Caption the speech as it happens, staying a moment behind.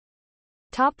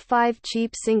Top 5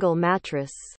 cheap single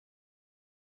mattress.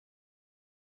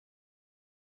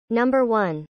 Number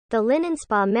 1. The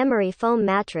LinenSpa Memory Foam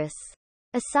Mattress.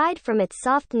 Aside from its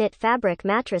soft knit fabric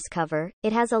mattress cover,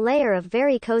 it has a layer of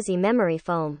very cozy memory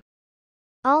foam.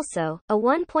 Also, a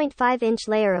 1.5-inch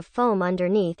layer of foam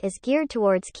underneath is geared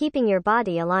towards keeping your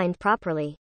body aligned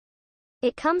properly.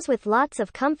 It comes with lots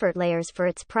of comfort layers for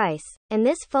its price, and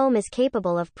this foam is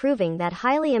capable of proving that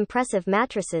highly impressive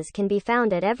mattresses can be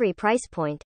found at every price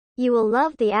point. You will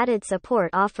love the added support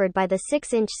offered by the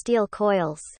 6-inch steel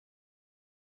coils.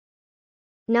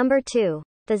 Number 2.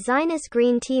 The Zinus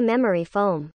Green Tea Memory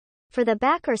Foam. For the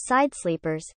back or side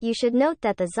sleepers, you should note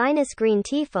that the Zinus Green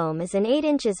Tea Foam is an 8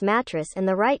 inches mattress and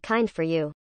the right kind for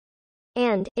you.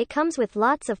 And, it comes with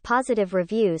lots of positive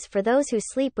reviews for those who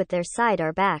sleep with their side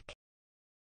or back.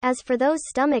 As for those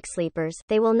stomach sleepers,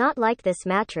 they will not like this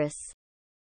mattress.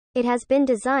 It has been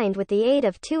designed with the aid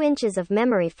of 2 inches of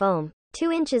memory foam,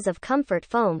 2 inches of comfort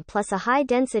foam plus a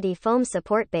high-density foam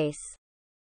support base.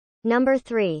 Number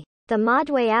 3. The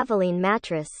Modway Aveline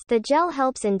Mattress. The gel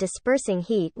helps in dispersing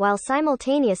heat while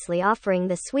simultaneously offering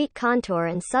the sweet contour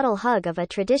and subtle hug of a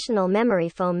traditional memory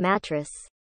foam mattress.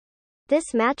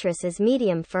 This mattress is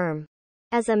medium firm.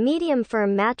 As a medium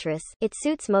firm mattress, it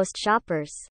suits most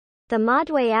shoppers. The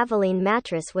Modway Aveline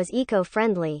mattress was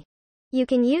eco-friendly. You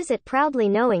can use it proudly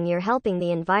knowing you're helping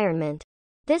the environment.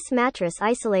 This mattress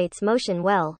isolates motion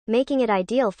well, making it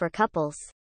ideal for couples.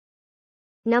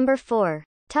 Number 4.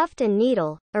 Tuft &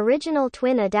 Needle, Original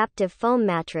Twin Adaptive Foam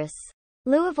Mattress.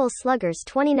 Louisville Slugger's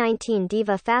 2019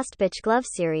 Diva Fastpitch Glove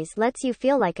Series lets you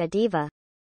feel like a diva.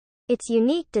 Its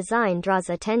unique design draws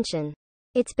attention.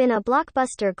 It's been a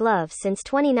blockbuster glove since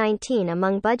 2019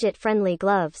 among budget-friendly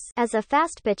gloves. As a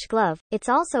fast-pitch glove, it's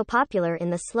also popular in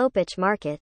the slow-pitch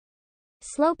market.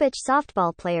 Slow-pitch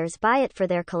softball players buy it for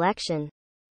their collection.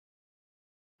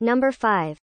 Number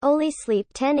 5. Oli Sleep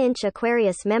 10-inch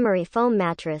Aquarius Memory Foam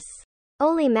Mattress.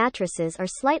 Oli mattresses are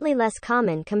slightly less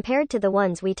common compared to the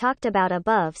ones we talked about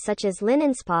above, such as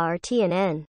LinenSpa or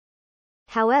T&N.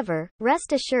 However,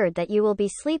 rest assured that you will be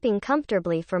sleeping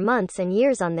comfortably for months and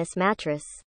years on this mattress.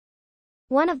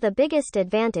 One of the biggest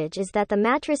advantage is that the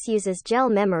mattress uses gel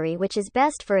memory, which is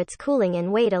best for its cooling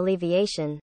and weight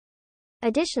alleviation.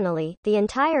 Additionally, the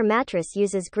entire mattress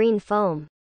uses green foam.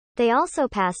 They also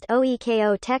passed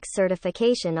OEKO Tech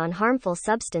certification on harmful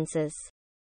substances.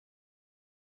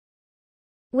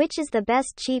 Which is the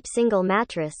best cheap single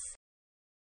mattress?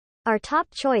 Our top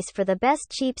choice for the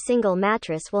best cheap single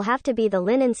mattress will have to be the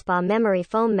LinenSpa Memory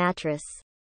Foam Mattress.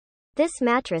 This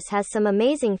mattress has some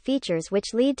amazing features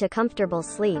which lead to comfortable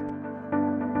sleep.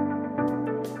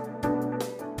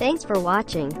 Thanks for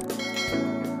watching.